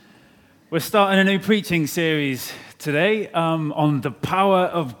We're starting a new preaching series today on the power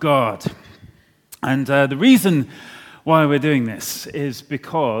of God. And the reason why we're doing this is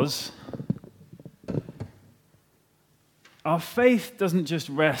because our faith doesn't just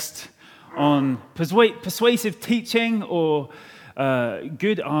rest on persuasive teaching or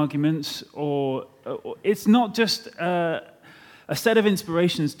good arguments, or it's not just a set of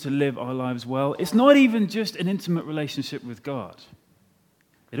inspirations to live our lives well. It's not even just an intimate relationship with God.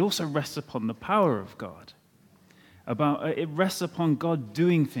 It also rests upon the power of God. It rests upon God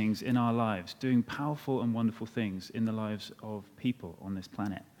doing things in our lives, doing powerful and wonderful things in the lives of people on this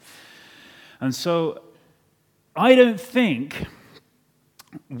planet. And so I don't think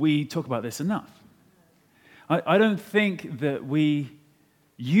we talk about this enough. I don't think that we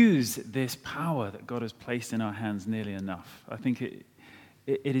use this power that God has placed in our hands nearly enough. I think it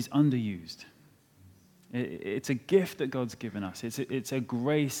is underused. It's a gift that God's given us. It's a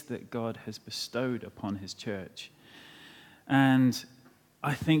grace that God has bestowed upon his church. And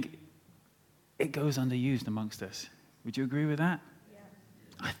I think it goes underused amongst us. Would you agree with that? Yeah.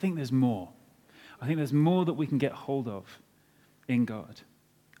 I think there's more. I think there's more that we can get hold of in God.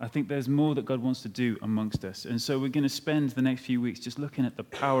 I think there's more that God wants to do amongst us. And so we're going to spend the next few weeks just looking at the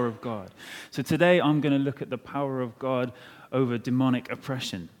power of God. So today I'm going to look at the power of God over demonic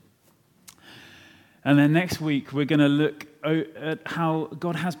oppression. And then next week, we're going to look at how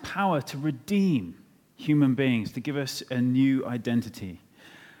God has power to redeem human beings, to give us a new identity.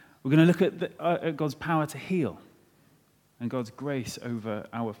 We're going to look at God's power to heal and God's grace over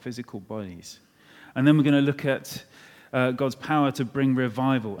our physical bodies. And then we're going to look at God's power to bring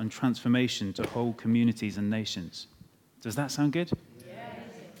revival and transformation to whole communities and nations. Does that sound good? Yes.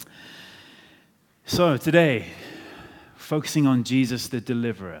 So today, focusing on Jesus the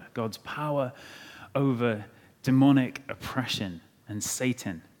Deliverer, God's power over demonic oppression and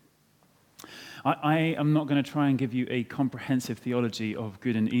Satan. I am not going to try and give you a comprehensive theology of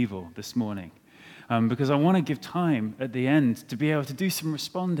good and evil this morning, because I want to give time at the end to be able to do some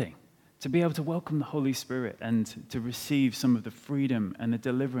responding, to be able to welcome the Holy Spirit and to receive some of the freedom and the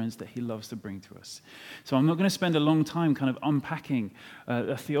deliverance that he loves to bring to us. So I'm not going to spend a long time kind of unpacking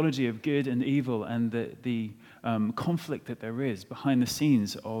a theology of good and evil and the conflict that there is behind the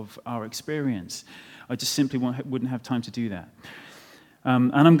scenes of our experience. I just simply wouldn't have time to do that.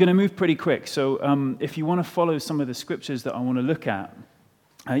 And I'm going to move pretty quick. So if you want to follow some of the scriptures that I want to look at,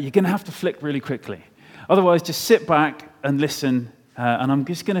 you're going to have to flick really quickly. Otherwise, just sit back and listen. And I'm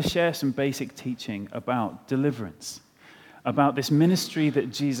just going to share some basic teaching about deliverance, about this ministry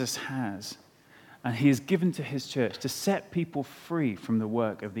that Jesus has, and he has given to his church to set people free from the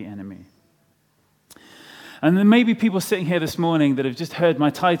work of the enemy. And there may be people sitting here this morning that have just heard my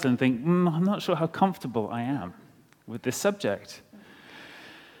title and think, I'm not sure how comfortable I am with this subject.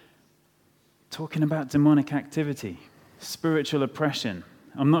 Talking about demonic activity, spiritual oppression.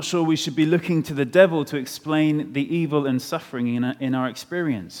 I'm not sure we should be looking to the devil to explain the evil and suffering in our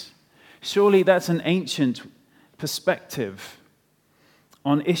experience. Surely that's an ancient perspective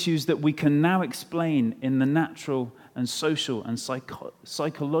on issues that we can now explain in the natural and social and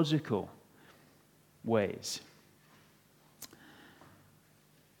psychological ways.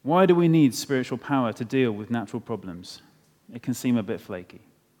 Why do we need spiritual power to deal with natural problems? It can seem a bit flaky.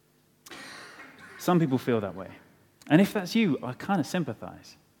 Some people feel that way. And if that's you, I kind of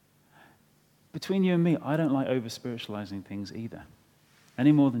sympathize. Between you and me, I don't like over-spiritualizing things either,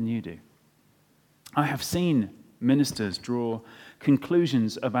 any more than you do. I have seen ministers draw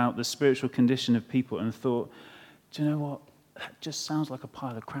conclusions about the spiritual condition of people and thought, do you know what? That just sounds like a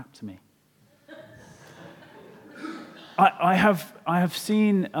pile of crap to me. I have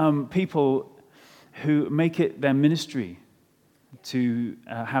seen people who make it their ministry to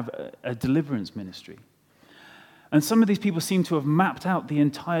have a deliverance ministry. And some of these people seem to have mapped out the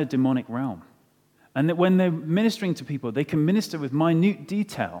entire demonic realm. And that when they're ministering to people, they can minister with minute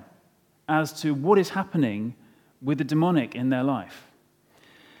detail as to what is happening with the demonic in their life.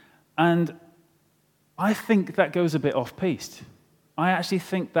 And I think that goes a bit off-piste. I actually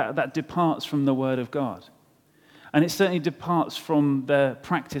think that departs from the Word of God. And it certainly departs from the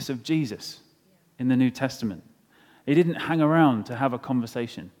practice of Jesus in the New Testament. He didn't hang around to have a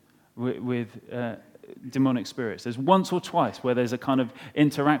conversation with demonic spirits. There's once or twice where there's a kind of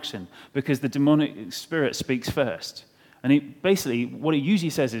interaction because the demonic spirit speaks first. And what he usually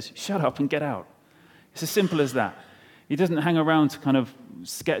says is, shut up and get out. It's as simple as that. He doesn't hang around to kind of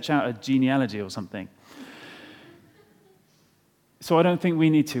sketch out a genealogy or something. So I don't think we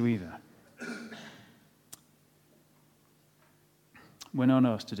need to either. We're not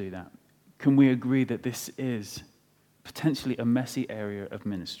asked to do that. Can we agree that this is potentially a messy area of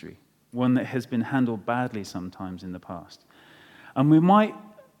ministry? one that has been handled badly sometimes in the past. And we might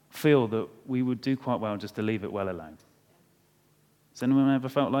feel that we would do quite well just to leave it well alone. Has anyone ever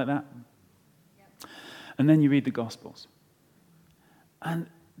felt like that? Yep. And then you read the Gospels. And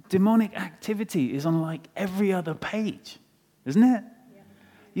demonic activity is on like every other page, isn't it?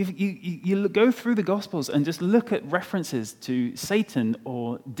 You go through the Gospels and just look at references to Satan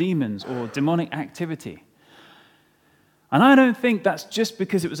or demons or demonic activity. And I don't think that's just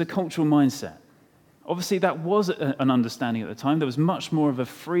because it was a cultural mindset. Obviously, that was an understanding at the time. There was much more of a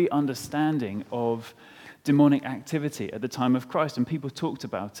free understanding of demonic activity at the time of Christ, and people talked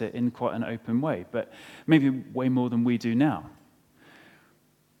about it in quite an open way, but maybe way more than we do now.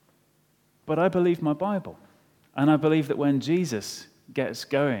 But I believe my Bible, and I believe that when Jesus gets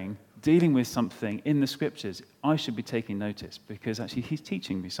going, dealing with something in the Scriptures, I should be taking notice, because actually he's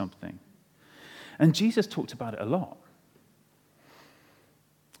teaching me something. And Jesus talked about it a lot.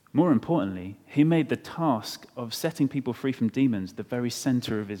 More importantly, he made the task of setting people free from demons the very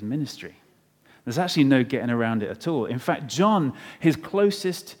center of his ministry. There's actually no getting around it at all. In fact, John, his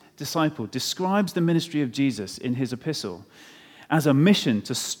closest disciple, describes the ministry of Jesus in his epistle as a mission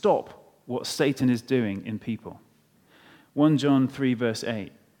to stop what Satan is doing in people. 1 John 3, verse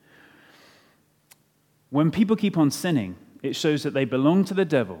 8. When people keep on sinning, it shows that they belong to the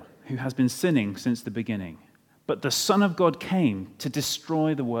devil, who has been sinning since the beginning. But the Son of God came to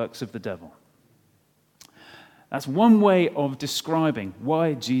destroy the works of the devil. That's one way of describing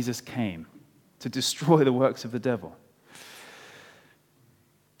why Jesus came, to destroy the works of the devil.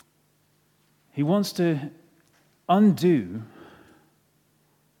 He wants to undo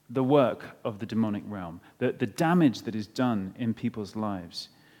the work of the demonic realm, the damage that is done in people's lives.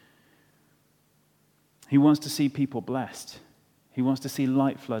 He wants to see people blessed. He wants to see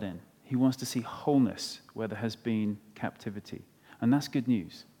light flood in. He wants to see wholeness where there has been captivity. And that's good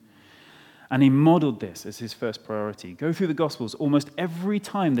news. And he modeled this as his first priority. Go through the Gospels. Almost every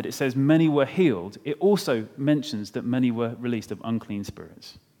time that it says many were healed, it also mentions that many were released of unclean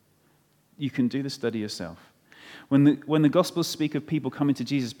spirits. You can do the study yourself. When the Gospels speak of people coming to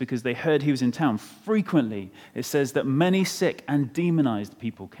Jesus because they heard he was in town, frequently it says that many sick and demonized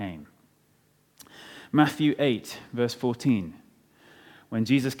people came. Matthew 8, verse 14. When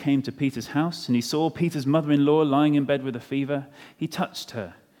Jesus came to Peter's house and he saw Peter's mother-in-law lying in bed with a fever, he touched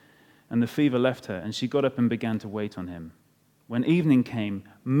her, and the fever left her, and she got up and began to wait on him. When evening came,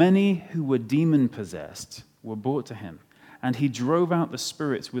 many who were demon-possessed were brought to him, and he drove out the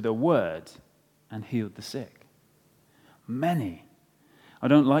spirits with a word and healed the sick. Many. I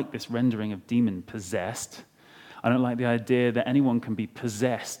don't like this rendering of demon-possessed. I don't like the idea that anyone can be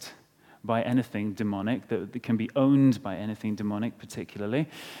possessed by anything demonic, that can be owned by anything demonic particularly.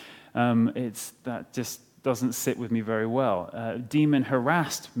 That just doesn't sit with me very well. Demon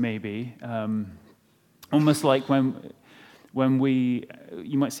harassed, maybe, almost like when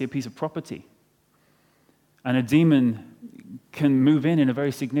you might see a piece of property, and a demon can move in a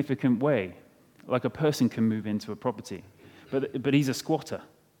very significant way, like a person can move into a property, but he's a squatter.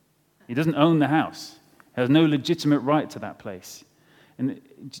 He doesn't own the house. He has no legitimate right to that place. And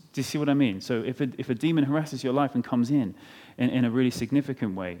do you see what I mean? So if a demon harasses your life and comes in a really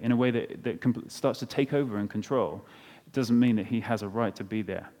significant way, in a way that starts to take over and control, it doesn't mean that he has a right to be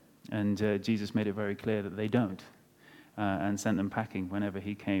there. And Jesus made it very clear that they don't, and sent them packing whenever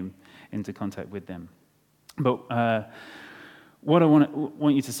he came into contact with them. But what I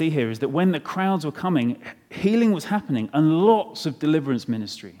want you to see here is that when the crowds were coming, healing was happening and lots of deliverance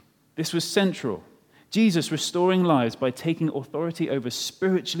ministry. This was central. Jesus restoring lives by taking authority over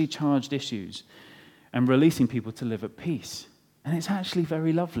spiritually charged issues and releasing people to live at peace. And it's actually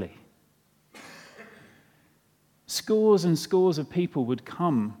very lovely. Scores and scores of people would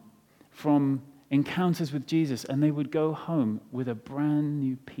come from encounters with Jesus, and they would go home with a brand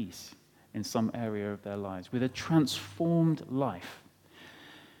new peace in some area of their lives, with a transformed life.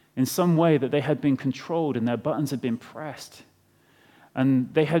 In some way that they had been controlled and their buttons had been pressed.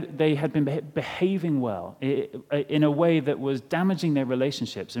 And they had been behaving well in a way that was damaging their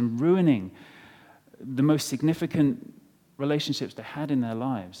relationships and ruining the most significant relationships they had in their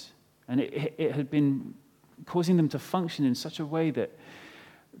lives. And it had been causing them to function in such a way that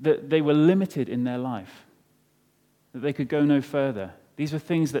they were limited in their life, that they could go no further. These were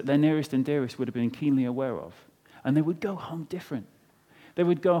things that their nearest and dearest would have been keenly aware of. And they would go home different. They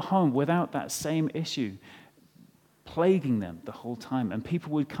would go home without that same issue plaguing them the whole time. And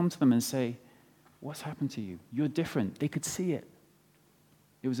people would come to them and say, "What's happened to you? You're different." They could see it.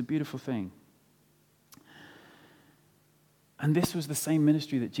 It was a beautiful thing. And this was the same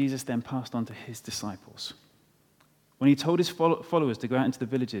ministry that Jesus then passed on to his disciples. when he told his followers to go out into the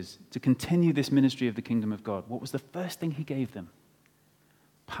villages to continue this ministry of the kingdom of God, what was the first thing he gave them?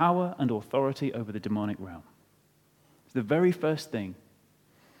 Power and authority over the demonic realm. It's the very first thing.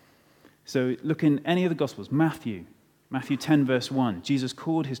 So look in any of the Gospels. Matthew 10, verse 1. Jesus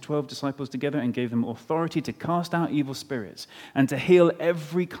called his 12 disciples together and gave them authority to cast out evil spirits and to heal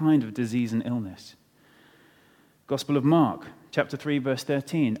every kind of disease and illness. Gospel of Mark, chapter 3, verse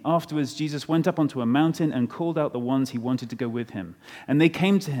 13. Afterwards, Jesus went up onto a mountain and called out the ones he wanted to go with him. And they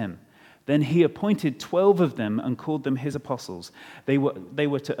came to him. Then he appointed 12 of them and called them his apostles. They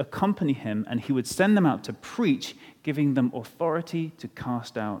were to accompany him, and he would send them out to preach, giving them authority to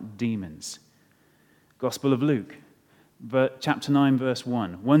cast out demons. Gospel of Luke, chapter 9, verse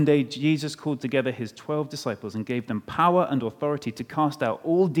 1. One day Jesus called together his 12 disciples and gave them power and authority to cast out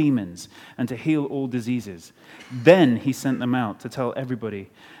all demons and to heal all diseases. Then he sent them out to tell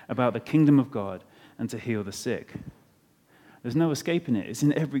everybody about the kingdom of God and to heal the sick. There's no escaping it. It's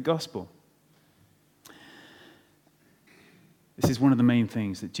in every gospel. This is one of the main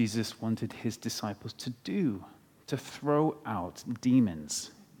things that Jesus wanted his disciples to do, to throw out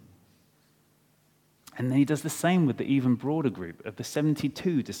demons. And then he does the same with the even broader group of the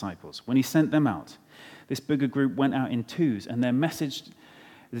 72 disciples. When he sent them out, this bigger group went out in twos, and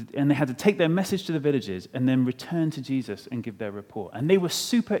they had to take their message to the villages and then return to Jesus and give their report. And they were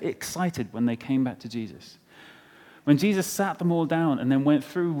super excited when they came back to Jesus. When Jesus sat them all down and then went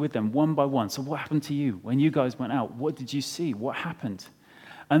through with them one by one. So what happened to you? When you guys went out, what did you see? What happened?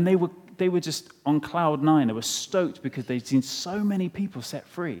 And they were just on cloud nine. They were stoked because they'd seen so many people set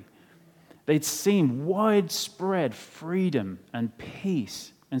free. They'd seen widespread freedom and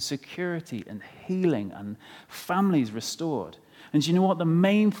peace and security and healing and families restored. And do you know what the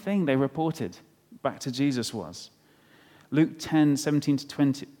main thing they reported back to Jesus was? Luke 10, 17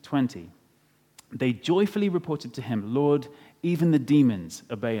 to 20. They joyfully reported to him, Lord, even the demons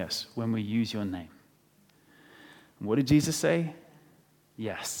obey us when we use your name. And what did Jesus say?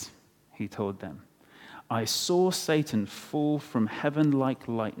 Yes, he told them. I saw Satan fall from heaven like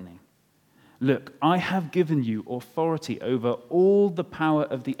lightning. Look, I have given you authority over all the power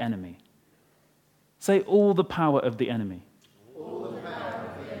of the enemy. Say, all the power of the enemy. All the power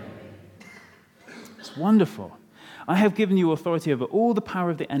of the enemy. It's wonderful. I have given you authority over all the power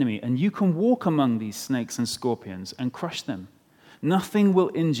of the enemy, and you can walk among these snakes and scorpions and crush them. Nothing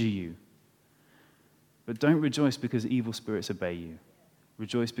will injure you. But don't rejoice because evil spirits obey you.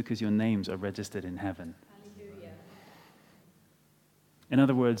 Rejoice because your names are registered in heaven. Hallelujah. In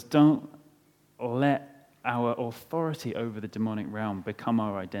other words, don't let our authority over the demonic realm become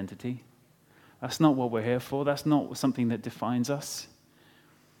our identity. That's not what we're here for. That's not something that defines us.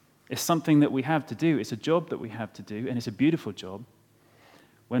 It's something that we have to do. It's a job that we have to do, and it's a beautiful job.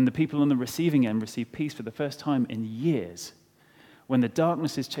 When the people on the receiving end receive peace for the first time in years, when the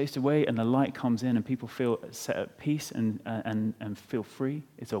darkness is chased away and the light comes in and people feel set at peace and feel free,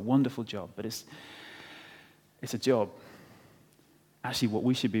 it's a wonderful job, but it's a job. Actually, what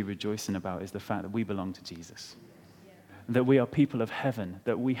we should be rejoicing about is the fact that we belong to Jesus, that we are people of heaven,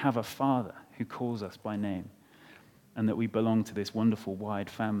 that we have a Father who calls us by name, and that we belong to this wonderful, wide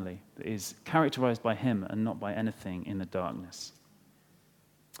family that is characterized by him and not by anything in the darkness.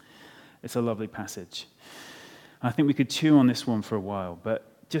 It's a lovely passage. I think we could chew on this one for a while,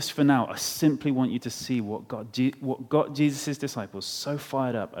 but just for now, I simply want you to see what got Jesus' disciples so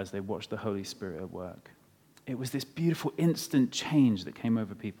fired up as they watched the Holy Spirit at work. It was this beautiful instant change that came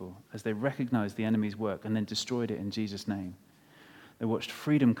over people as they recognized the enemy's work and then destroyed it in Jesus' name. They watched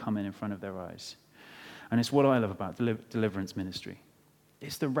freedom come in front of their eyes. And it's what I love about deliverance ministry.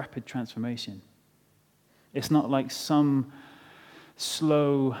 It's the rapid transformation. It's not like some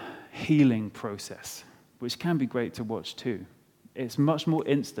slow healing process, which can be great to watch too. It's much more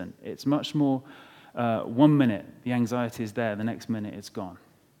instant. It's much more 1 minute, the anxiety is there, the next minute it's gone.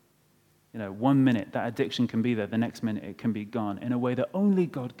 1 minute, that addiction can be there, the next minute it can be gone in a way that only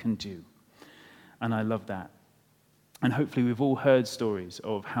God can do. And I love that. And hopefully we've all heard stories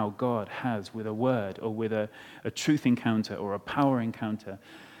of how God has, with a word or with a truth encounter or a power encounter,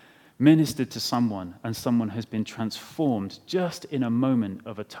 ministered to someone, and someone has been transformed just in a moment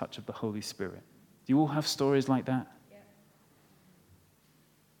of a touch of the Holy Spirit. Do you all have stories like that? Yeah.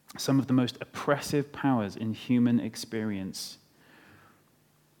 Some of the most oppressive powers in human experience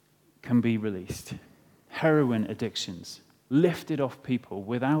can be released. Heroin addictions lifted off people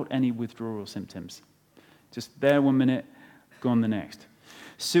without any withdrawal symptoms. Just there 1 minute, gone the next.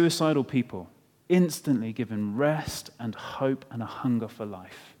 Suicidal people instantly given rest and hope and a hunger for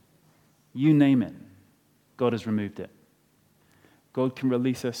life. You name it, God has removed it. God can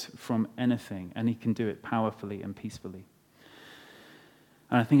release us from anything, and he can do it powerfully and peacefully.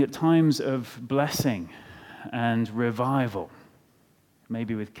 And I think at times of blessing and revival,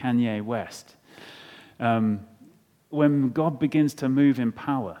 maybe with Kanye West, when God begins to move in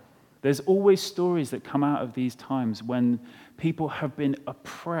power, there's always stories that come out of these times when people have been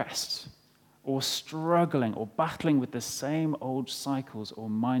oppressed or struggling or battling with the same old cycles or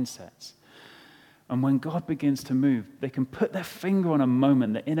mindsets. And when God begins to move, they can put their finger on a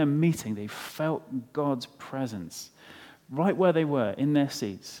moment that in a meeting they felt God's presence right where they were in their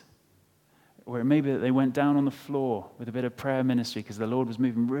seats. Or it may be that they went down on the floor with a bit of prayer ministry because the Lord was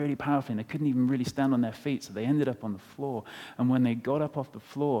moving really powerfully and they couldn't even really stand on their feet, so they ended up on the floor. And when they got up off the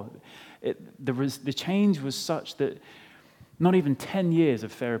floor, the change was such that not even 10 years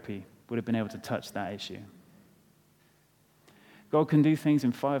of therapy would have been able to touch that issue. God can do things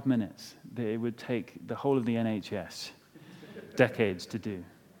in 5 minutes that it would take the whole of the NHS decades to do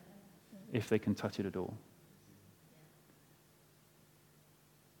if they can touch it at all.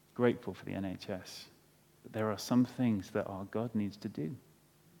 Grateful for the NHS, but there are some things that our God needs to do.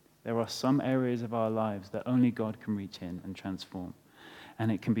 There are some areas of our lives that only God can reach in and transform,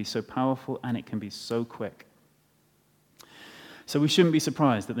 and it can be so powerful and it can be so quick. So we shouldn't be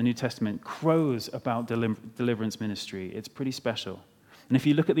surprised that the New Testament crows about deliverance ministry. It's pretty special. And if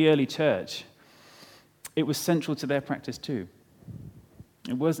you look at the early church, it was central to their practice too.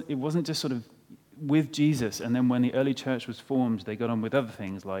 It wasn't just sort of with Jesus, and then when the early church was formed, they got on with other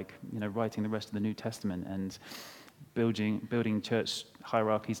things like, writing the rest of the New Testament and building church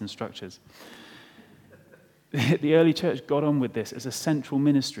hierarchies and structures. The early church got on with this as a central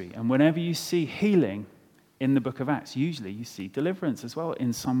ministry, and whenever you see healing in the book of Acts, usually you see deliverance as well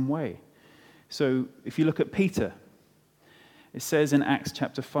in some way. So if you look at Peter, it says in Acts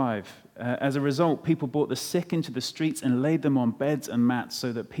chapter 5, as a result, people brought the sick into the streets and laid them on beds and mats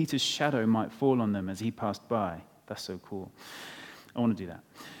so that Peter's shadow might fall on them as he passed by. That's so cool. I want to do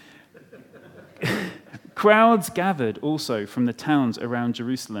that. Crowds gathered also from the towns around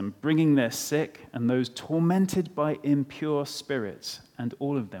Jerusalem, bringing their sick and those tormented by impure spirits, and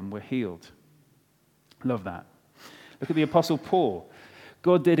all of them were healed. Love that. Look at the Apostle Paul.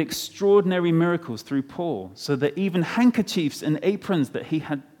 God did extraordinary miracles through Paul, so that even handkerchiefs and aprons that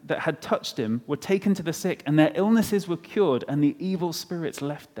had touched him were taken to the sick, and their illnesses were cured, and the evil spirits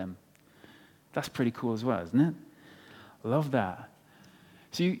left them. That's pretty cool as well, isn't it? Love that.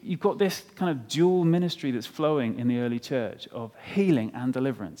 So you've got this kind of dual ministry that's flowing in the early church of healing and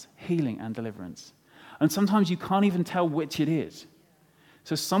deliverance, healing and deliverance. And sometimes you can't even tell which it is.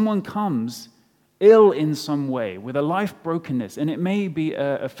 So someone comes ill in some way, with a life brokenness, and it may be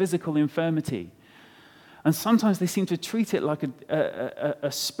a physical infirmity. And sometimes they seem to treat it like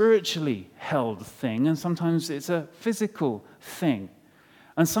a spiritually held thing, and sometimes it's a physical thing.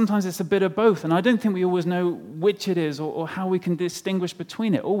 And sometimes it's a bit of both, and I don't think we always know which it is or how we can distinguish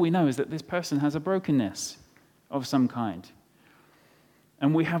between it. All we know is that this person has a brokenness of some kind.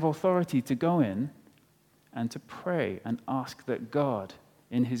 And we have authority to go in and to pray and ask that God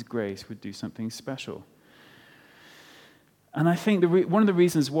in his grace would do something special. And I think one of the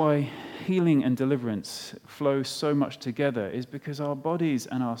reasons why healing and deliverance flow so much together is because our bodies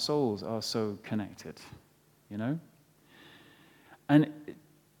and our souls are so connected, And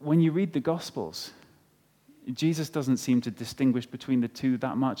when you read the Gospels, Jesus doesn't seem to distinguish between the two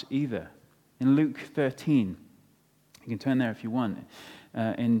that much either. In Luke 13, you can turn there if you want,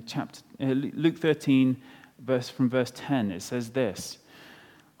 in Luke 13, from verse 10, it says this: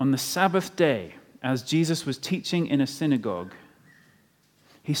 on the Sabbath day, as Jesus was teaching in a synagogue,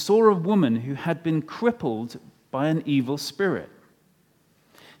 he saw a woman who had been crippled by an evil spirit.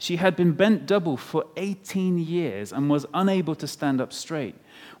 She had been bent double for 18 years and was unable to stand up straight.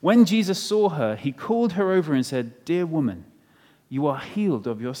 When Jesus saw her, he called her over and said, "Dear woman, you are healed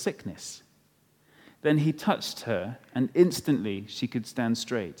of your sickness." Then he touched her, and instantly she could stand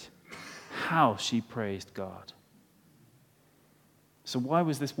straight. How she praised God. So why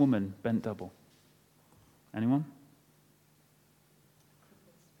was this woman bent double? Anyone?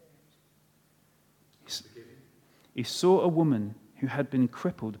 He saw a woman who had been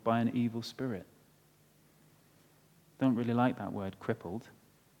crippled by an evil spirit. Don't really like that word, crippled.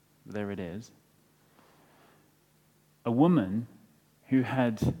 There it is. A woman who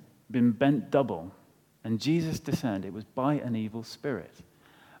had been bent double, and Jesus discerned it was by an evil spirit.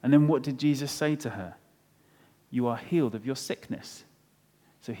 And then what did Jesus say to her? You are healed of your sickness.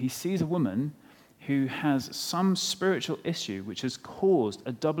 So he sees a woman who has some spiritual issue which has caused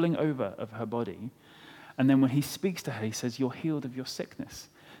a doubling over of her body. And then when he speaks to her, he says, you're healed of your sickness.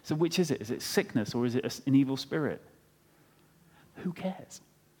 So which is it? Is it sickness or is it an evil spirit? Who cares?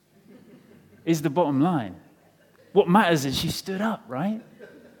 Is the bottom line. What matters is she stood up, right?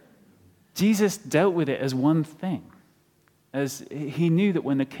 Jesus dealt with it as one thing. As he knew that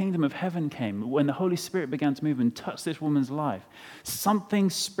when the kingdom of heaven came, when the Holy Spirit began to move and touch this woman's life, something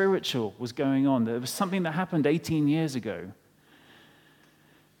spiritual was going on. There was something that happened 18 years ago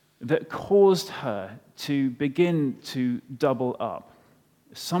that caused her to begin to double up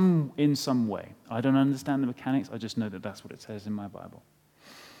in some way. I don't understand the mechanics. I just know that that's what it says in my Bible.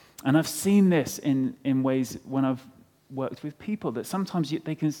 And I've seen this in ways when I've worked with people, that sometimes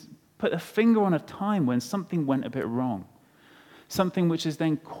they can put a finger on a time when something went a bit wrong. Something which has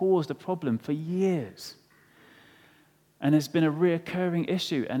then caused a problem for years. And it's been a reoccurring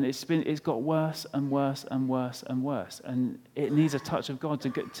issue, and it's got worse and worse and worse and worse. And it needs a touch of God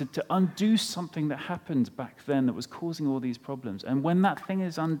to undo something that happened back then that was causing all these problems. And when that thing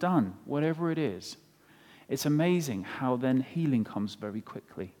is undone, whatever it is, it's amazing how then healing comes very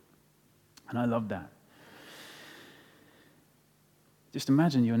quickly. And I love that. Just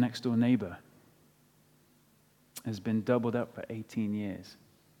imagine your next door neighbor has been doubled up for 18 years.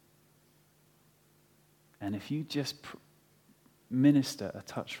 And if you just minister a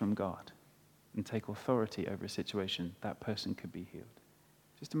touch from God and take authority over a situation, that person could be healed.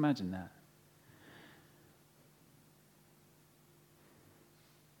 Just imagine that.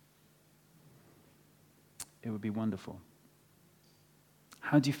 It would be wonderful.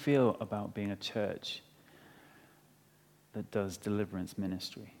 How do you feel about being a church that does deliverance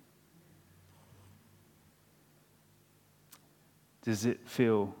ministry? Does it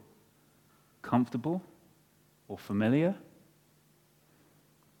feel comfortable or familiar?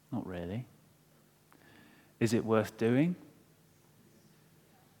 Not really. Is it worth doing?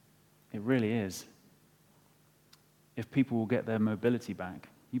 It really is. If people will get their mobility back,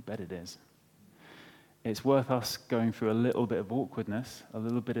 you bet it is. It's worth us going through a little bit of awkwardness, a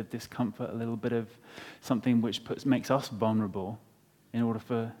little bit of discomfort, a little bit of something which makes us vulnerable in order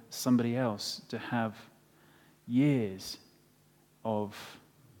for somebody else to have years of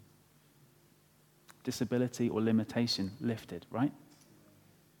disability or limitation lifted, right?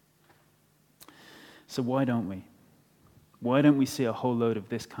 So why don't we? Why don't we see a whole load of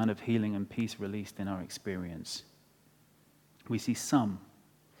this kind of healing and peace released in our experience? We see some,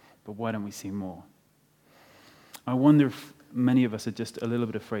 but why don't we see more? I wonder if many of us are just a little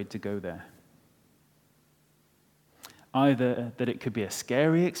bit afraid to go there. Either that it could be a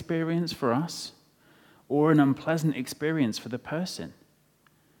scary experience for us, or an unpleasant experience for the person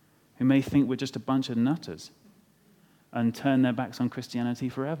who may think we're just a bunch of nutters and turn their backs on Christianity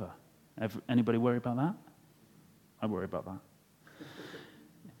forever. Anybody worry about that? I worry about that.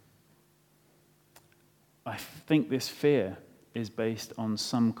 I think this fear is based on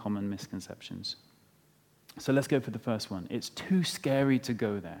some common misconceptions. So let's go for the first one. It's too scary to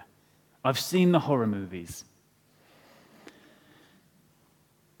go there. I've seen the horror movies.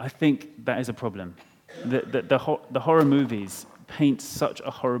 I think that is a problem. The horror movies paint such a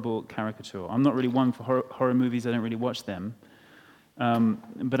horrible caricature. I'm not really one for horror movies. I don't really watch them.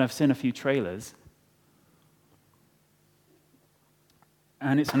 But I've seen a few trailers.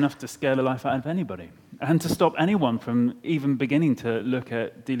 And it's enough to scare the life out of anybody. And to stop anyone from even beginning to look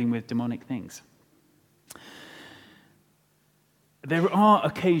at dealing with demonic things. There are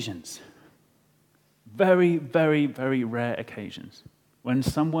occasions, very, very, very rare occasions, when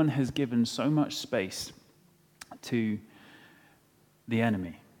someone has given so much space to the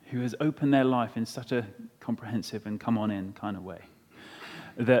enemy, who has opened their life in such a comprehensive and come on in kind of way,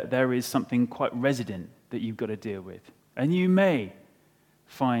 that there is something quite resident that you've got to deal with. And you may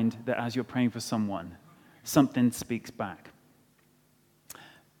find that as you're praying for someone, something speaks back.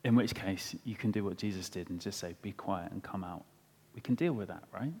 In which case, you can do what Jesus did and just say, be quiet and come out. We can deal with that,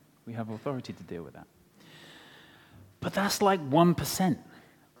 right? We have authority to deal with that. But that's like 1%,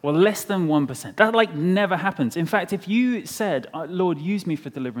 or less than 1%. That like never happens. In fact, if you said, Lord, use me for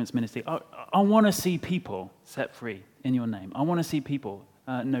deliverance ministry, I want to see people set free in your name. I want to see people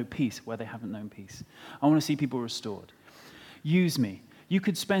know peace where they haven't known peace. I want to see people restored. Use me. You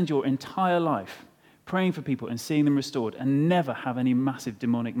could spend your entire life praying for people and seeing them restored and never have any massive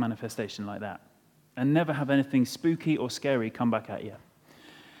demonic manifestation like that. And never have anything spooky or scary come back at you.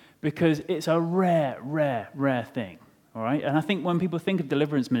 Because it's a rare, rare, rare thing. All right? And I think when people think of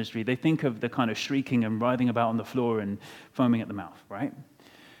deliverance ministry, they think of the kind of shrieking and writhing about on the floor and foaming at the mouth, right?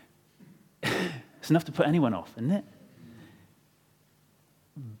 It's enough to put anyone off, isn't it?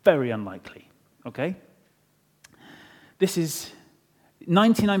 Very unlikely, okay? This is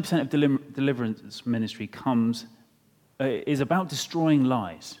 99% of deliverance ministry is about destroying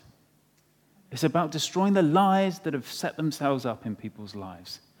lies. It's about destroying the lies that have set themselves up in people's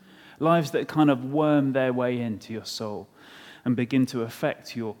lives. Lives that kind of worm their way into your soul and begin to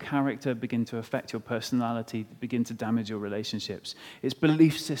affect your character, begin to affect your personality, begin to damage your relationships. It's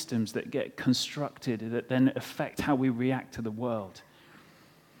belief systems that get constructed that then affect how we react to the world.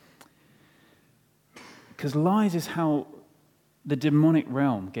 Because lies is how the demonic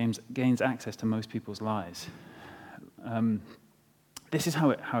realm gains access to most people's lives. This is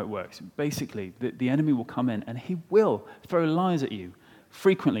how it works. Basically, the enemy will come in and he will throw lies at you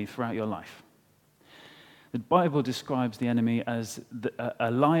frequently throughout your life. The Bible describes the enemy as a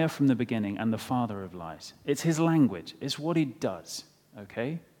liar from the beginning and the father of lies. It's his language. It's what he does,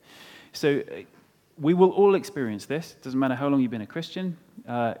 okay? So we will all experience this. Doesn't matter how long you've been a Christian.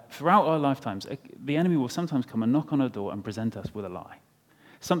 Throughout our lifetimes, the enemy will sometimes come and knock on our door and present us with a lie.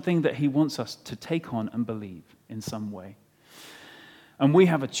 Something that he wants us to take on and believe in some way. And we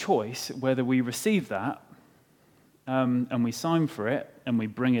have a choice whether we receive that and we sign for it and we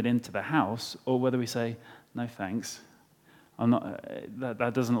bring it into the house, or whether we say, no thanks, I'm not.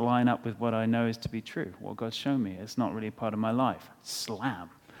 That doesn't line up with what I know is to be true, what God's shown me. It's not really a part of my life. Slam.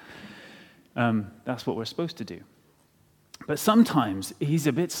 That's what we're supposed to do. But sometimes he's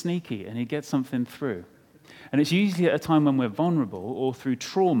a bit sneaky and he gets something through. And it's usually at a time when we're vulnerable or through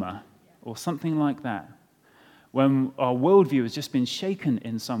trauma or something like that, when our worldview has just been shaken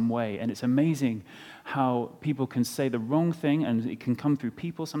in some way. And it's amazing how people can say the wrong thing, and it can come through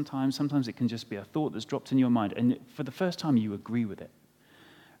people sometimes. Sometimes it can just be a thought that's dropped in your mind, and for the first time you agree with it.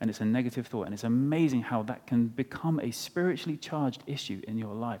 And it's a negative thought, and it's amazing how that can become a spiritually charged issue in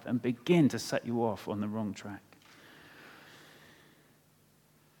your life and begin to set you off on the wrong track.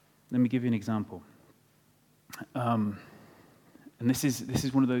 Let me give you an example. And this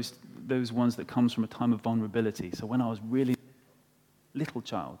is one of those ones that comes from a time of vulnerability. So when I was really little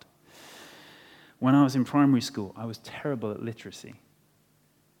child, when I was in primary school, I was terrible at literacy.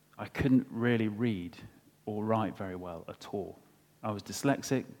 I couldn't really read or write very well at all. I was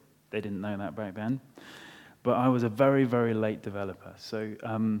dyslexic. They didn't know that back then. But I was a very, very late developer. So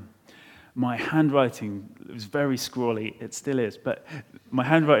my handwriting was very scrawly. It still is. But my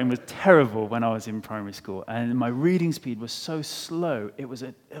handwriting was terrible when I was in primary school. And my reading speed was so slow, it was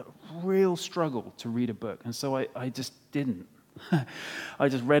a real struggle to read a book. And so I just didn't. I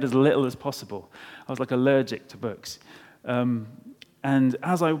just read as little as possible. I was like allergic to books. And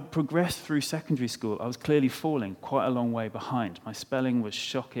as I progressed through secondary school, I was clearly falling quite a long way behind. My spelling was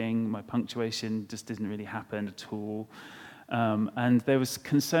shocking. My punctuation just didn't really happen at all. And there was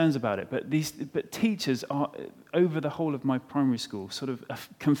concerns about it. But teachers over the whole of my primary school sort of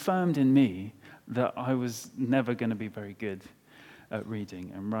confirmed in me that I was never going to be very good at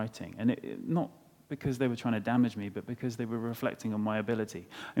reading and writing. And not because they were trying to damage me, but because they were reflecting on my ability.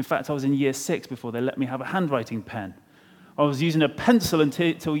 In fact, I was in year 6 before they let me have a handwriting pen. I was using a pencil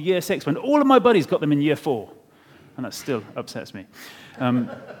until year 6 when all of my buddies got them in year 4. And that still upsets me.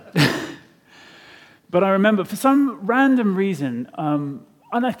 But I remember, for some random reason, and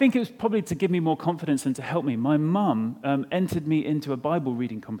I think it was probably to give me more confidence and to help me, my mum entered me into a Bible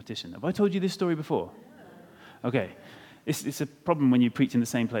reading competition. Have I told you this story before? Okay. It's a problem when you preach in the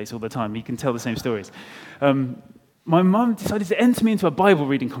same place all the time. You can tell the same stories. My mum decided to enter me into a Bible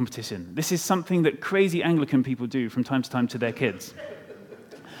reading competition. This is something that crazy Anglican people do from time to time to their kids.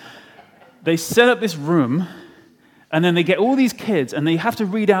 They set up this room, and then they get all these kids, and they have to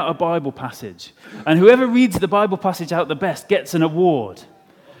read out a Bible passage. And whoever reads the Bible passage out the best gets an award.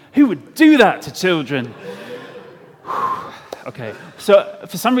 Who would do that to children? Okay, so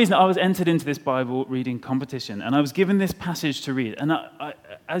for some reason I was entered into this Bible reading competition, and I was given this passage to read, and I,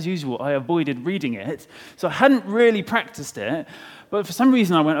 as usual, I avoided reading it, so I hadn't really practiced it, but for some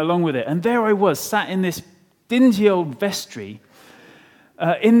reason I went along with it, and there I was, sat in this dingy old vestry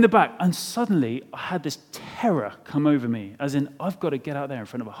in the back, and suddenly I had this terror come over me, as in, I've got to get out there in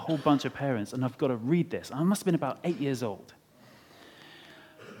front of a whole bunch of parents, and I've got to read this. I must have been about 8 years old.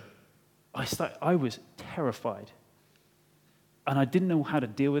 I was terrified. And I didn't know how to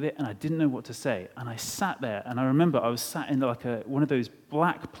deal with it, and I didn't know what to say. And I sat there, and I remember I was sat in like one of those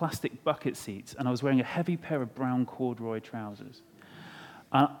black plastic bucket seats, and I was wearing a heavy pair of brown corduroy trousers.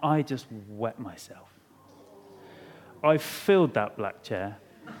 And I just wet myself. I filled that black chair.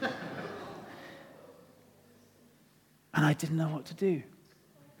 And I didn't know what to do.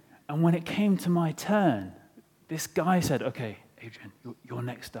 And when it came to my turn, this guy said, okay, Adrian, you're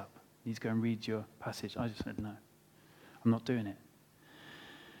next up. You need to go and read your passage. I just said, no. I'm not doing it.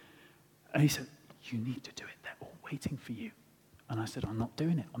 And he said, you need to do it. They're all waiting for you. And I said, I'm not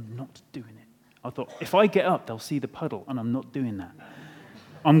doing it. I'm not doing it. I thought, if I get up, they'll see the puddle, and I'm not doing that.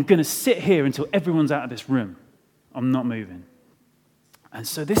 I'm going to sit here until everyone's out of this room. I'm not moving. And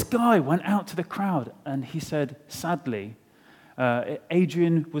so this guy went out to the crowd and he said, sadly,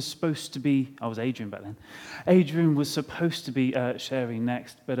 Adrian was supposed to be, I was Adrian back then, Adrian was supposed to be sharing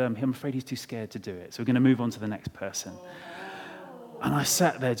next, but I'm afraid he's too scared to do it. So we're going to move on to the next person. And I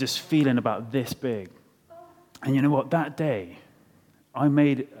sat there just feeling about this big. And you know what? That day, I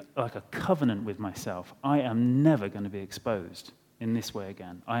made like a covenant with myself. I am never going to be exposed in this way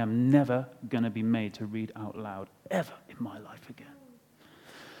again. I am never going to be made to read out loud ever in my life again.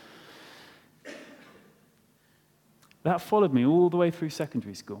 That followed me all the way through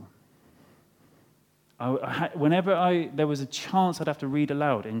secondary school. Whenever there was a chance I'd have to read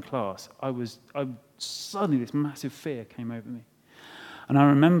aloud in class, suddenly this massive fear came over me. And I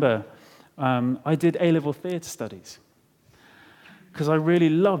remember I did A-level theatre studies because I really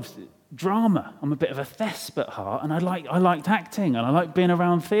loved drama. I'm a bit of a thesp at heart, and I liked acting, and I liked being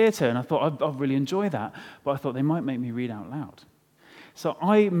around theatre, and I thought I'd really enjoy that. But I thought they might make me read out loud. So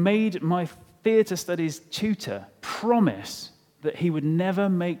I made my theatre studies tutor promise that he would never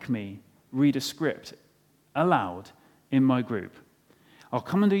make me read a script aloud in my group. I'll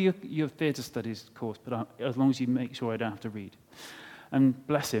come and do your theatre studies course, but as long as you make sure I don't have to read. And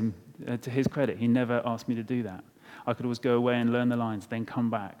bless him, to his credit, he never asked me to do that. I could always go away and learn the lines, then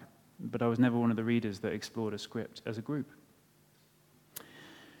come back. But I was never one of the readers that explored a script as a group.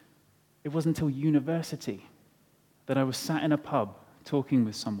 It wasn't until university that I was sat in a pub talking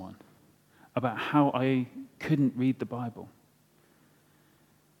with someone about how I couldn't read the Bible.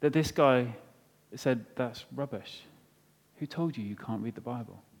 That this guy said, "That's rubbish. Who told you can't read the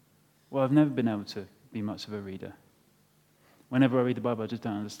Bible?" Well, I've never been able to be much of a reader. Whenever I read the Bible, I just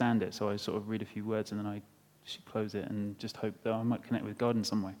don't understand it, so I sort of read a few words and then I close it and just hope that I might connect with God in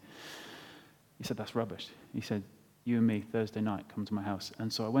some way. He said, "That's rubbish." He said, "You and me, Thursday night, come to my house."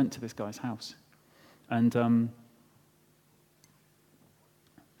 And so I went to this guy's house. And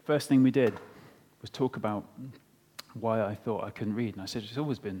first thing we did was talk about why I thought I couldn't read. And I said, it's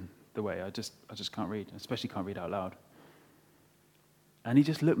always been the way. I just can't read, especially can't read out loud. And he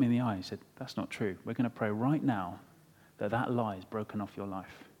just looked me in the eye and said, "That's not true. We're going to pray right now that lie is broken off your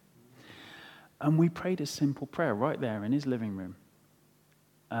life." And we prayed a simple prayer right there in his living room.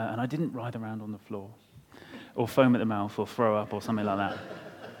 And I didn't writhe around on the floor or foam at the mouth or throw up or something like that.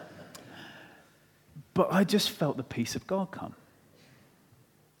 But I just felt the peace of God come.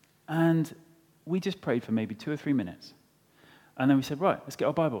 And we just prayed for maybe 2 or 3 minutes. And then we said, "Right, let's get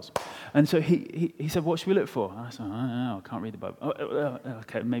our Bibles." And so he said, "What should we look for?" And I said, "I don't know, I can't read the Bible."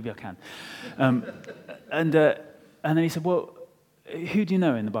 Okay, maybe I can. And then he said, "Well, who do you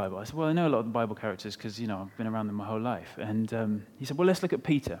know in the Bible?" I said, "Well, I know a lot of the Bible characters because, I've been around them my whole life." And he said, "Well, let's look at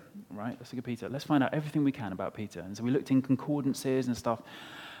Peter, right? Let's look at Peter. Let's find out everything we can about Peter." And so we looked in concordances and stuff.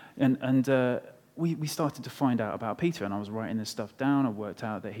 And we started to find out about Peter. And I was writing this stuff down. I worked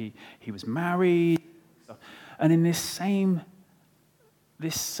out that he was married. And in this same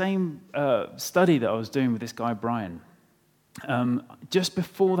study that I was doing with this guy, Brian, just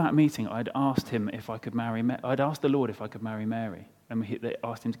before that meeting, I'd asked him if I could marry. I'd asked the Lord if I could marry Mary, and they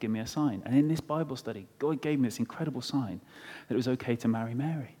asked him to give me a sign. And in this Bible study, God gave me this incredible sign that it was okay to marry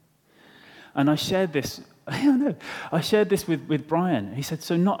Mary. And I shared this. I shared this with Brian. He said,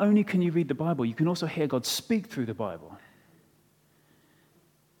 "So not only can you read the Bible, you can also hear God speak through the Bible,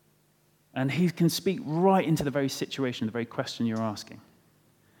 and He can speak right into the very situation, the very question you're asking."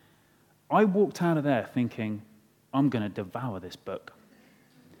 I walked out of there thinking, I'm going to devour this book.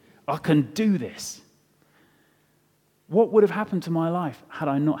 I can do this. What would have happened to my life had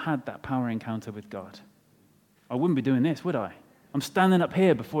I not had that power encounter with God? I wouldn't be doing this, would I? I'm standing up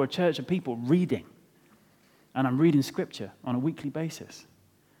here before a church of people reading, and I'm reading scripture on a weekly basis.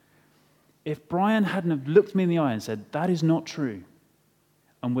 If Brian hadn't have looked me in the eye and said, "That is not true,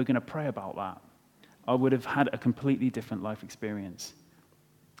 and we're going to pray about that," I would have had a completely different life experience.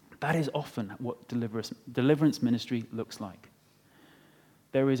 That is often what deliverance ministry looks like.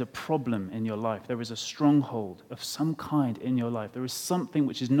 There is a problem in your life. There is a stronghold of some kind in your life. There is something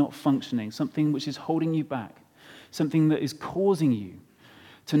which is not functioning, something which is holding you back, something that is causing you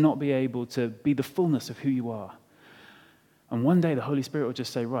to not be able to be the fullness of who you are. And one day the Holy Spirit will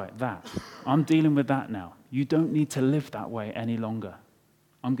just say, "Right, I'm dealing with that now. You don't need to live that way any longer.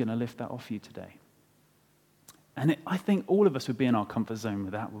 I'm going to lift that off you today." And I think all of us would be in our comfort zone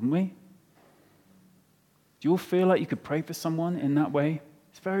with that, wouldn't we? Do you all feel like you could pray for someone in that way?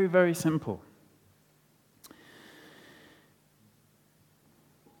 It's very, very simple.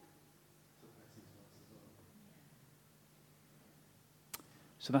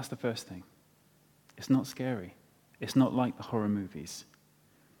 So that's the first thing. It's not scary. It's not like the horror movies.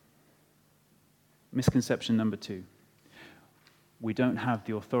 Misconception number 2. We don't have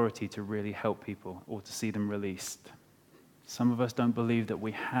the authority to really help people or to see them released. Some of us don't believe that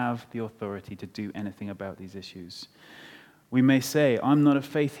we have the authority to do anything about these issues. We may say, I'm not a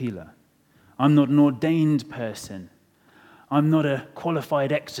faith healer. I'm not an ordained person. I'm not a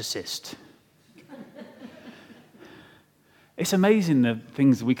qualified exorcist. It's amazing the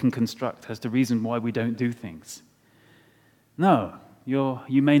things we can construct as the reason why we don't do things. No,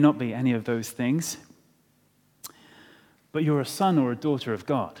 you may not be any of those things, but you're a son or a daughter of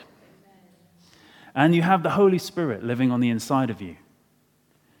God. And you have the Holy Spirit living on the inside of you.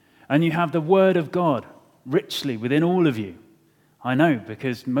 And you have the Word of God richly within all of you. I know,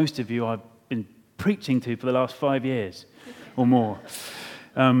 because most of you I've been preaching to for the last 5 years or more.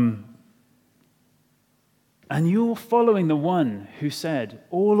 And you're following the one who said,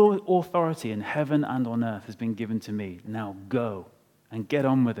 all authority in heaven and on earth has been given to me. Now go and get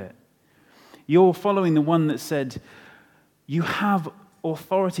on with it. You're following the one that said, you have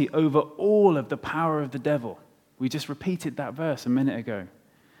authority over all of the power of the devil. We just repeated that verse a minute ago.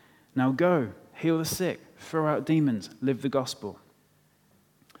 Now go, heal the sick, throw out demons, live the gospel.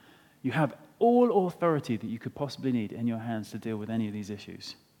 You have all authority that you could possibly need in your hands to deal with any of these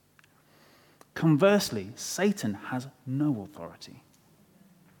issues. Conversely, Satan has no authority.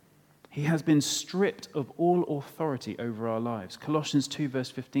 He has been stripped of all authority over our lives. Colossians 2 verse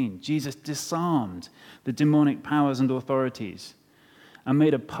 15, Jesus disarmed the demonic powers and authorities and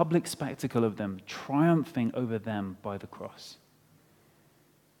made a public spectacle of them, triumphing over them by the cross.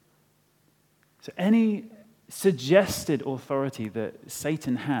 So any suggested authority that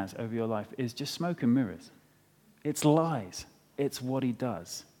Satan has over your life is just smoke and mirrors. It's lies. It's what he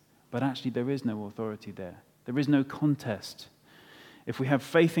does. But actually there is no authority there. There is no contest. If we have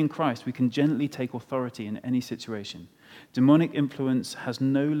faith in Christ, we can gently take authority in any situation. Demonic influence has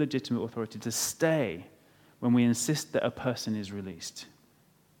no legitimate authority to stay when we insist that a person is released.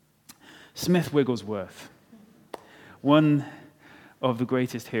 Smith Wigglesworth, one of the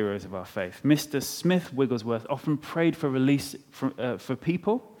greatest heroes of our faith. Mr. Smith Wigglesworth often prayed for release for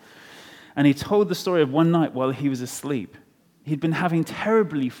people, and he told the story of one night while he was asleep. He'd been having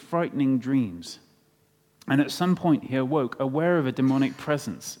terribly frightening dreams, and at some point he awoke aware of a demonic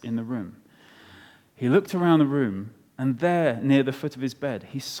presence in the room. He looked around the room, and there, near the foot of his bed,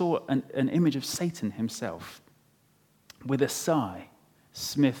 he saw an image of Satan himself. With a sigh,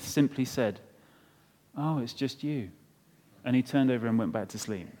 Smith simply said, "Oh, it's just you." And he turned over and went back to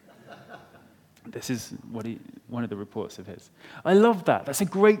sleep. This is one of the reports of his. I love that. That's a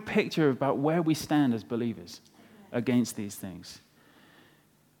great picture about where we stand as believers against these things.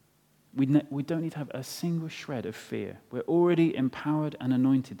 We don't need to have a single shred of fear. We're already empowered and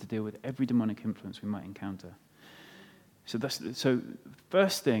anointed to deal with every demonic influence we might encounter. So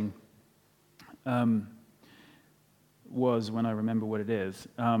first thing was, when I remember what it is,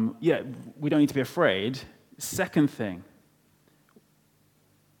 we don't need to be afraid. Second thing,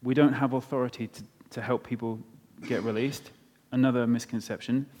 we don't have authority to help people get released. Another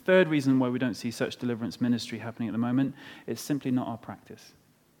misconception. Third reason why we don't see such deliverance ministry happening at the moment, it's simply not our practice.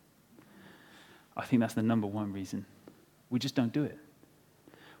 I think that's the number one reason. We just don't do it.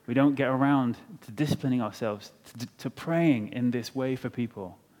 We don't get around to disciplining ourselves, to praying in this way for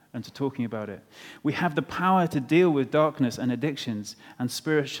people, and to talking about it. We have the power to deal with darkness and addictions and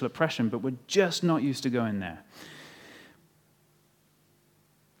spiritual oppression, but we're just not used to going there.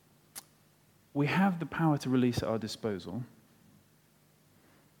 We have the power to release at our disposal,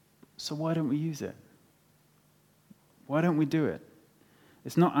 so why don't we use it? Why don't we do it?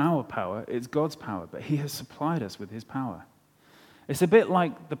 It's not our power, it's God's power, but he has supplied us with his power. It's a bit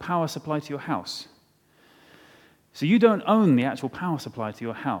like the power supply to your house. So you don't own the actual power supply to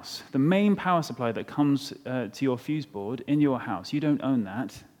your house. The main power supply that comes to your fuse board in your house, you don't own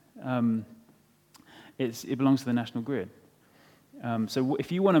that. It belongs to the national grid. So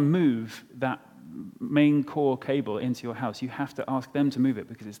if you want to move that main core cable into your house, you have to ask them to move it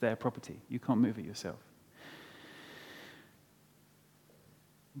because it's their property. You can't move it yourself.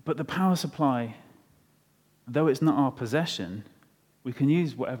 But the power supply, though it's not our possession, we can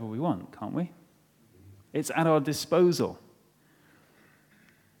use whatever we want, can't we? It's at our disposal.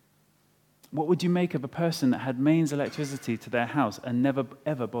 What would you make of a person that had mains electricity to their house and never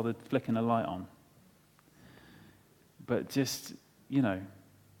ever bothered flicking a light on? But just,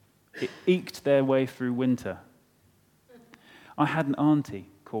 it eked their way through winter. I had an auntie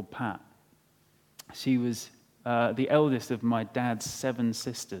called Pat. She was the eldest of my dad's 7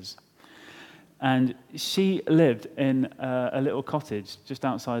 sisters. And she lived in a little cottage just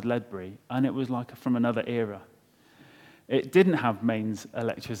outside Ledbury, and it was like from another era. It didn't have mains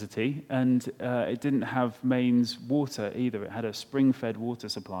electricity, and it didn't have mains water either. It had a spring-fed water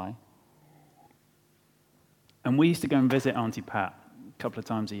supply. And we used to go and visit Auntie Pat a couple of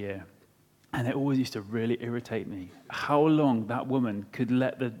times a year. And it always used to really irritate me how long that woman could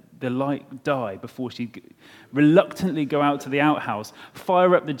let the light die before she'd reluctantly go out to the outhouse,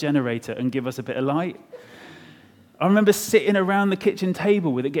 fire up the generator, and give us a bit of light. I remember sitting around the kitchen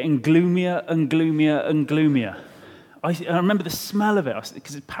table with it getting gloomier and gloomier and gloomier. I remember the smell of it,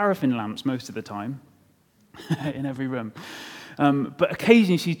 because it's paraffin lamps most of the time in every room. But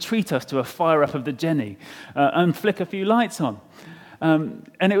occasionally she'd treat us to a fire up of the Jenny and flick a few lights on.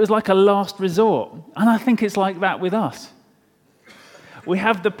 And it was like a last resort. And I think it's like that with us. We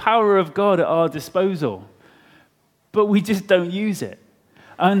have the power of God at our disposal, but we just don't use it.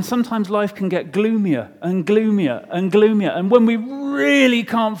 And sometimes life can get gloomier and gloomier and gloomier. And when we really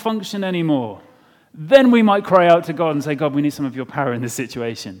can't function anymore, then we might cry out to God and say, God, we need some of your power in this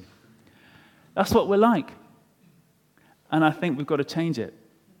situation. That's what we're like. And I think we've got to change it.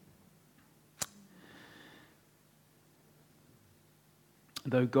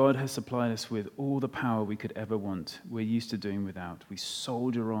 Though God has supplied us with all the power we could ever want, we're used to doing without. We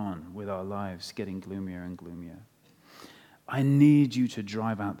soldier on with our lives getting gloomier and gloomier. I need you to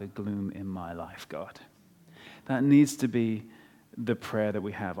drive out the gloom in my life, God. That needs to be the prayer that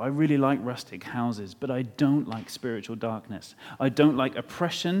we have. I really like rustic houses, but I don't like spiritual darkness. I don't like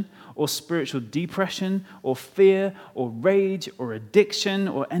oppression or spiritual depression or fear or rage or addiction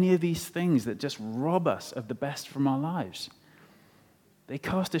or any of these things that just rob us of the best from our lives. They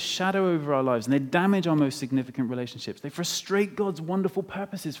cast a shadow over our lives, and they damage our most significant relationships. They frustrate God's wonderful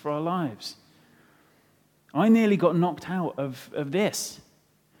purposes for our lives. I nearly got knocked out of this,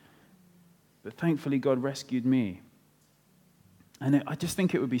 but thankfully God rescued me. And I just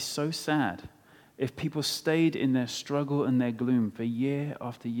think it would be so sad if people stayed in their struggle and their gloom for year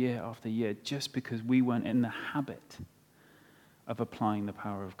after year after year just because we weren't in the habit of applying the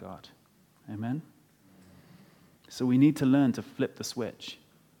power of God. Amen? So we need to learn to flip the switch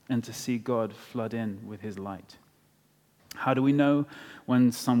and to see God flood in with his light. How do we know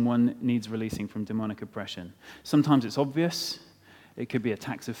when someone needs releasing from demonic oppression? Sometimes it's obvious. It could be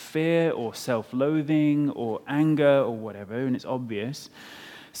attacks of fear or self-loathing or anger or whatever, and it's obvious.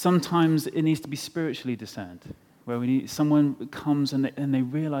 Sometimes it needs to be spiritually discerned, where someone comes and they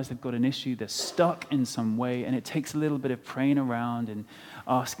realize they've got an issue, they're stuck in some way, and it takes a little bit of praying around and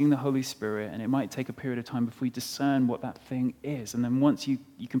asking the Holy Spirit, and it might take a period of time before we discern what that thing is. And then once you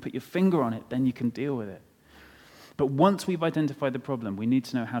can put your finger on it, then you can deal with it. But once we've identified the problem, we need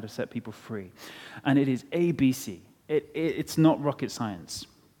to know how to set people free. And it is ABC. It's not rocket science.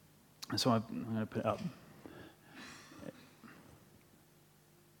 So I'm going to put it up.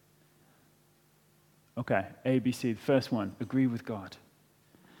 Okay, ABC, the first one, agree with God.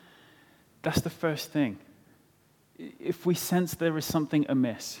 That's the first thing. If we sense there is something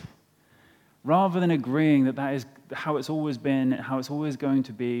amiss, rather than agreeing that is how it's always been, how it's always going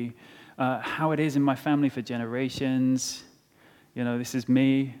to be, how it is in my family for generations, this is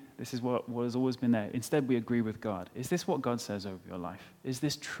me, this is what has always been there. Instead, we agree with God. Is this what God says over your life? Is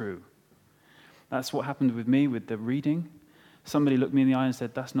this true? That's what happened with me with the reading. Somebody looked me in the eye and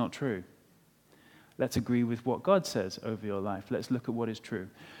said, that's not true. Let's agree with what God says over your life. Let's look at what is true.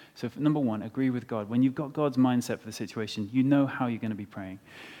 So number one, agree with God. When you've got God's mindset for the situation, you know how you're going to be praying.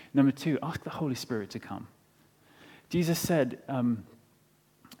 Number two, ask the Holy Spirit to come. Jesus said,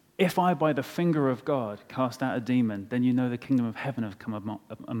 if I by the finger of God cast out a demon, then you know the kingdom of heaven has come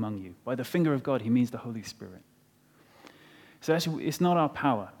among you. By the finger of God, he means the Holy Spirit. So actually, it's not our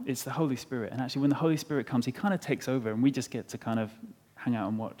power, it's the Holy Spirit. And actually, when the Holy Spirit comes, he kind of takes over, and we just get to kind of hang out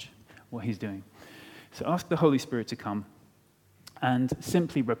and watch what he's doing. So ask the Holy Spirit to come and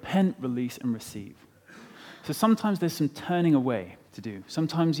simply repent, release, and receive. So sometimes there's some turning away to do.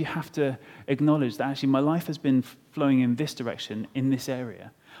 Sometimes you have to acknowledge that actually my life has been flowing in this direction, in this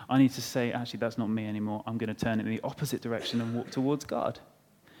area. I need to say, actually, that's not me anymore. I'm going to turn it in the opposite direction and walk towards God.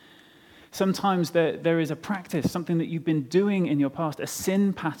 Sometimes there is a practice, something that you've been doing in your past, a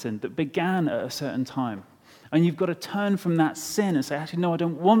sin pattern that began at a certain time. And you've got to turn from that sin and say, actually, no, I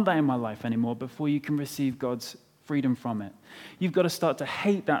don't want that in my life anymore before you can receive God's freedom from it. You've got to start to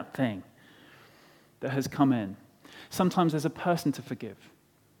hate that thing that has come in. Sometimes there's a person to forgive.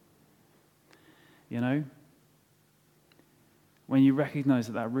 When you recognize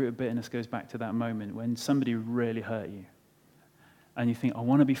that root of bitterness goes back to that moment when somebody really hurt you. And you think, I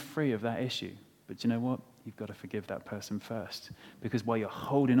want to be free of that issue. But you know what? You've got to forgive that person first. Because while you're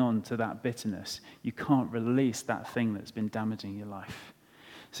holding on to that bitterness, you can't release that thing that's been damaging your life.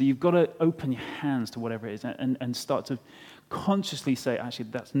 So you've got to open your hands to whatever it is and start to consciously say, actually,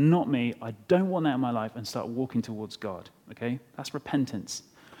 that's not me. I don't want that in my life, and start walking towards God, okay? That's repentance.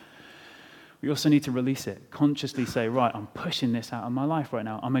 We also need to release it. Consciously say, right, I'm pushing this out of my life right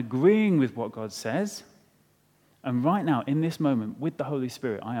now. I'm agreeing with what God says. And right now, in this moment, with the Holy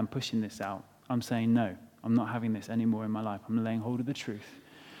Spirit, I am pushing this out. I'm saying, no, I'm not having this anymore in my life. I'm laying hold of the truth.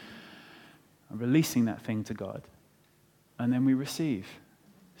 I'm releasing that thing to God. And then we receive.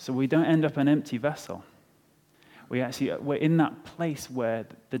 So we don't end up an empty vessel. We're in that place where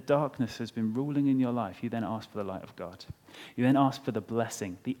the darkness has been ruling in your life. You then ask for the light of God. You then ask for the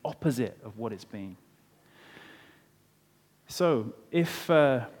blessing, the opposite of what it's been. So if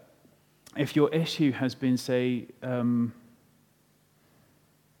your issue has been, say,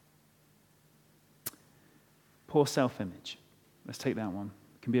 poor self-image, let's take that one.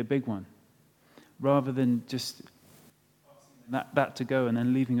 It can be a big one. Rather than just that to go and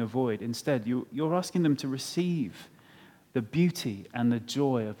then leaving a void. Instead, you're asking them to receive the beauty and the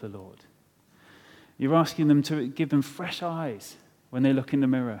joy of the Lord. You're asking them to give them fresh eyes when they look in the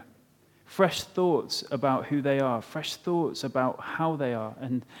mirror, fresh thoughts about who they are, fresh thoughts about how they are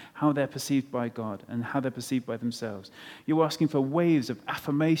and how they're perceived by God and how they're perceived by themselves. You're asking for waves of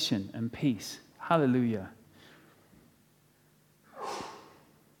affirmation and peace. Hallelujah.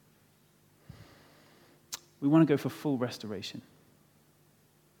 We want to go for full restoration.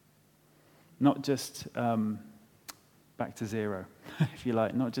 Not just back to zero, if you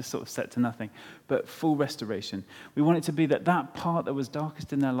like, not just sort of set to nothing, but full restoration. We want it to be that part that was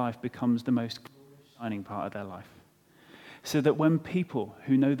darkest in their life becomes the most shining part of their life. So that when people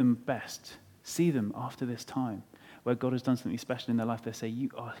who know them best see them after this time, where God has done something special in their life, they say, you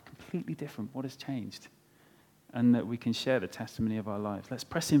are completely different. What has changed? And that we can share the testimony of our lives. Let's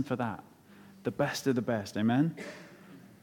press in for that. The best of the best. Amen?